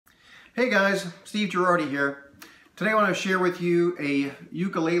Hey guys, Steve Girardi here. Today I want to share with you a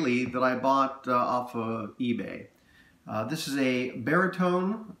ukulele that I bought off of eBay. This is a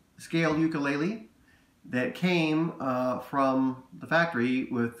baritone scale ukulele that came from the factory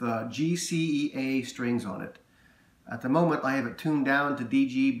with GCEA strings on it. At the moment I have it tuned down to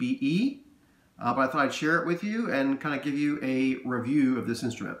DGBE, but I thought I'd share it with you and kind of give you a review of this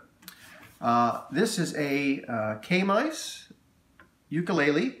instrument. This is a Kmise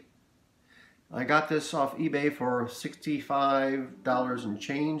ukulele. I got this off eBay for $65 and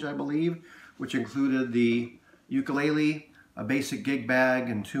change, I believe, which included the ukulele, a basic gig bag,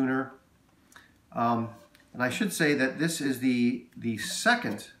 and tuner. And I should say that this is the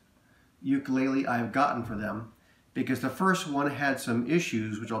second ukulele I've gotten for them, because the first one had some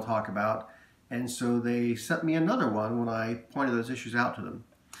issues, which I'll talk about, and so they sent me another one when I pointed those issues out to them.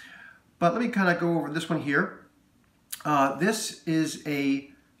 But let me kind of go over this one here. This is a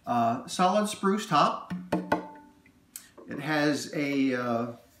solid spruce top. It has a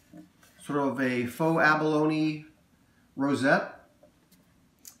sort of a faux abalone rosette.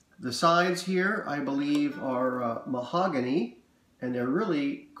 The sides here, I believe, are mahogany, and they're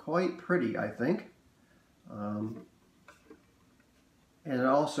really quite pretty, I think. And it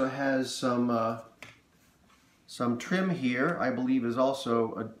also has some trim here, I believe, is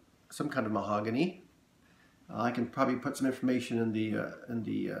also some kind of mahogany. I can probably put some information in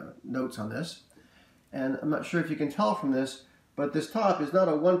the notes on this. And I'm not sure if you can tell from this, but this top is not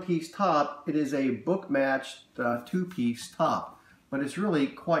a one-piece top. It is a book-matched two-piece top, but it's really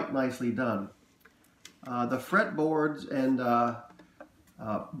quite nicely done. The fretboards and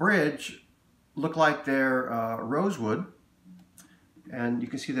bridge look like they're rosewood, and you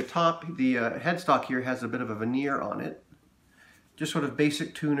can see the top, the headstock here has a bit of a veneer on it. Just sort of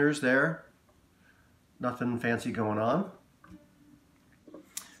basic tuners there. Nothing fancy going on.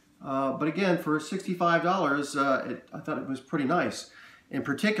 But again, for $65, I thought it was pretty nice. In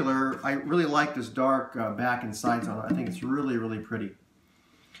particular, I really like this dark back and sides on it. I think it's really, really pretty.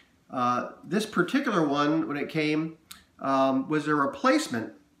 This particular one, when it came, was a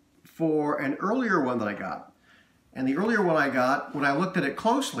replacement for an earlier one that I got. And the earlier one I got, when I looked at it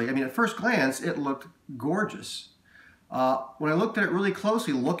closely, I mean, at first glance, it looked gorgeous. When I looked at it really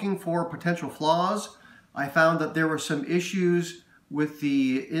closely, looking for potential flaws, I found that there were some issues with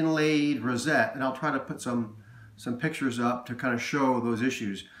the inlaid rosette, and I'll try to put some pictures up to kind of show those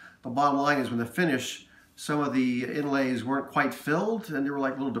issues. The bottom line is, when the finish, some of the inlays weren't quite filled, and there were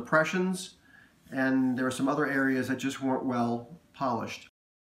like little depressions, and there were some other areas that just weren't well polished.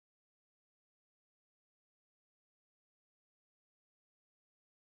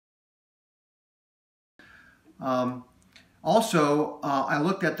 Also, I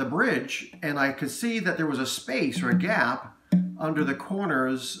looked at the bridge, and I could see that there was a space or a gap under the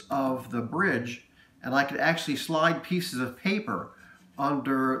corners of the bridge, and I could actually slide pieces of paper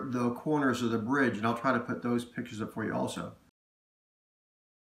under the corners of the bridge, and I'll try to put those pictures up for you also.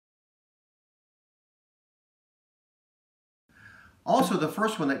 Also, the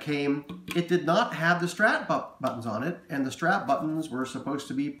first one that came, it did not have the strap buttons on it, and the strap buttons were supposed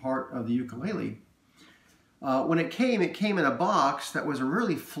to be part of the ukulele. When it came in a box that was a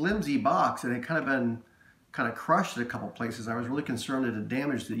really flimsy box, and it had been crushed at a couple places. I was really concerned that it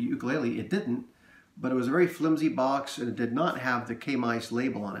damaged the ukulele. It didn't, but it was a very flimsy box, and it did not have the Kmise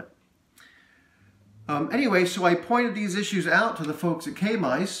label on it. Anyway, so I pointed these issues out to the folks at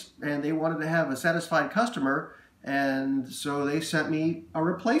Kmise, and they wanted to have a satisfied customer, and so they sent me a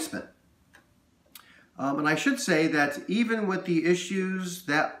replacement. And I should say that even with the issues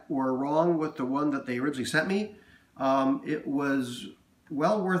that were wrong with the one that they originally sent me, it was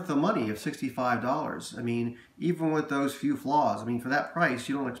well worth the money of $65. I mean, even with those few flaws, I mean, for that price,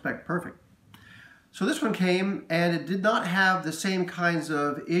 you don't expect perfect. So this one came, and it did not have the same kinds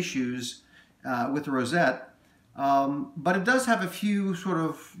of issues with the rosette, but it does have a few sort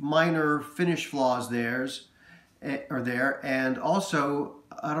of minor finish flaws there, and also,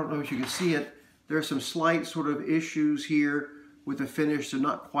 I don't know if you can see it, there's some slight sort of issues here with the finish. They're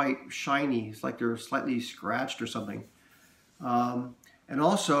not quite shiny. It's like they're slightly scratched or something. And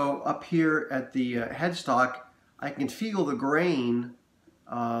also up here at the headstock, I can feel the grain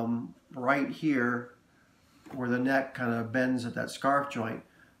right here where the neck kind of bends at that scarf joint.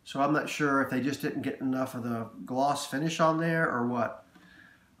 So I'm not sure if they just didn't get enough of the gloss finish on there or what.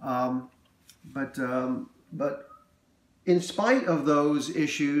 But in spite of those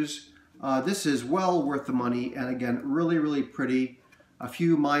issues, this is well worth the money, and again, really, really pretty. A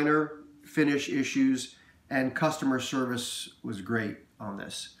few minor finish issues, and customer service was great on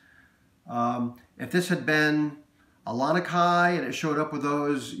this. If this had been a Lanakai and it showed up with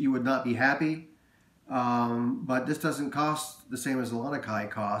those, you would not be happy. But this doesn't cost the same as the Lanakai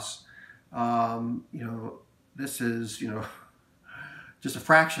costs. This is, just a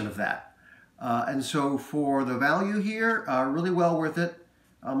fraction of that. And so for the value here, really well worth it.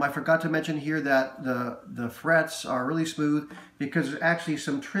 I forgot to mention here that the frets are really smooth because there's actually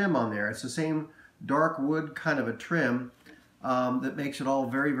some trim on there. It's the same dark wood kind of a trim that makes it all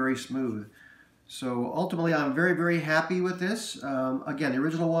very, very smooth. So ultimately, I'm very, very happy with this. Again, the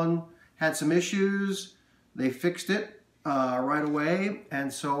original one had some issues. They fixed it right away,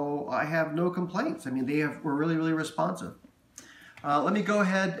 and so I have no complaints. I mean, were really, really responsive. Let me go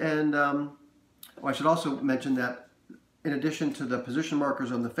ahead and, I should also mention that in addition to the position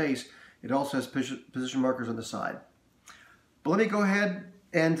markers on the face, it also has position markers on the side. But let me go ahead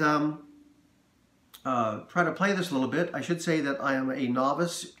and try to play this a little bit. I should say that I am a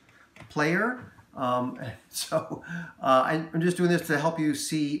novice player. So I'm just doing this to help you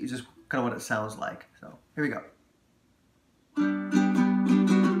see just kind of what it sounds like. So here we go.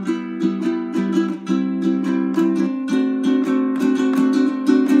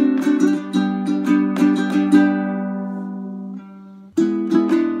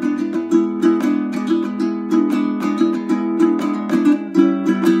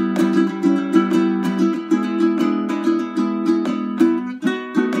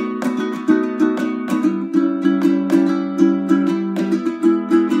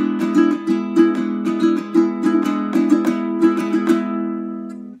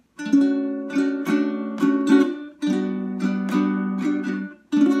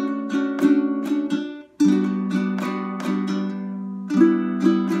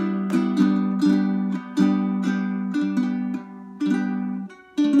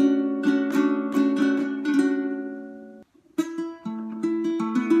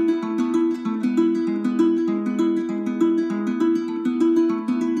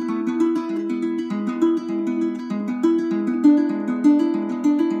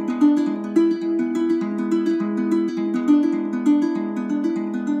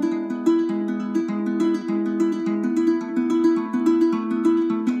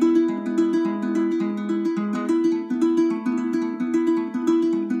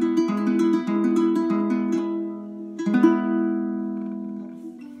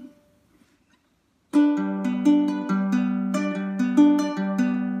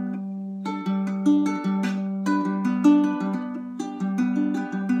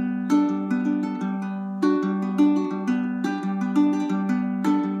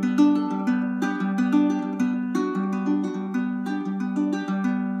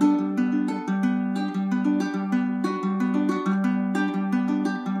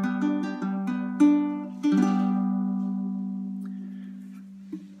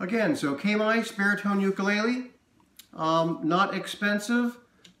 Again, so Kmise Baritone Ukulele, not expensive,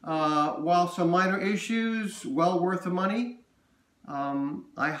 while some minor issues, well worth the money.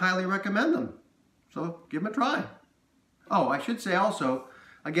 I highly recommend them, so give them a try. Oh, I should say also,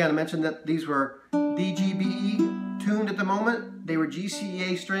 again, I mentioned that these were DGBE tuned at the moment. They were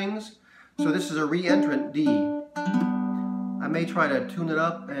GCEA strings, so this is a re-entrant D. I may try to tune it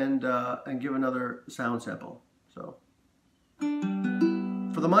up and give another sound sample. So,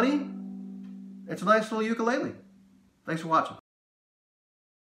 for the money, it's a nice little ukulele. Thanks for watching.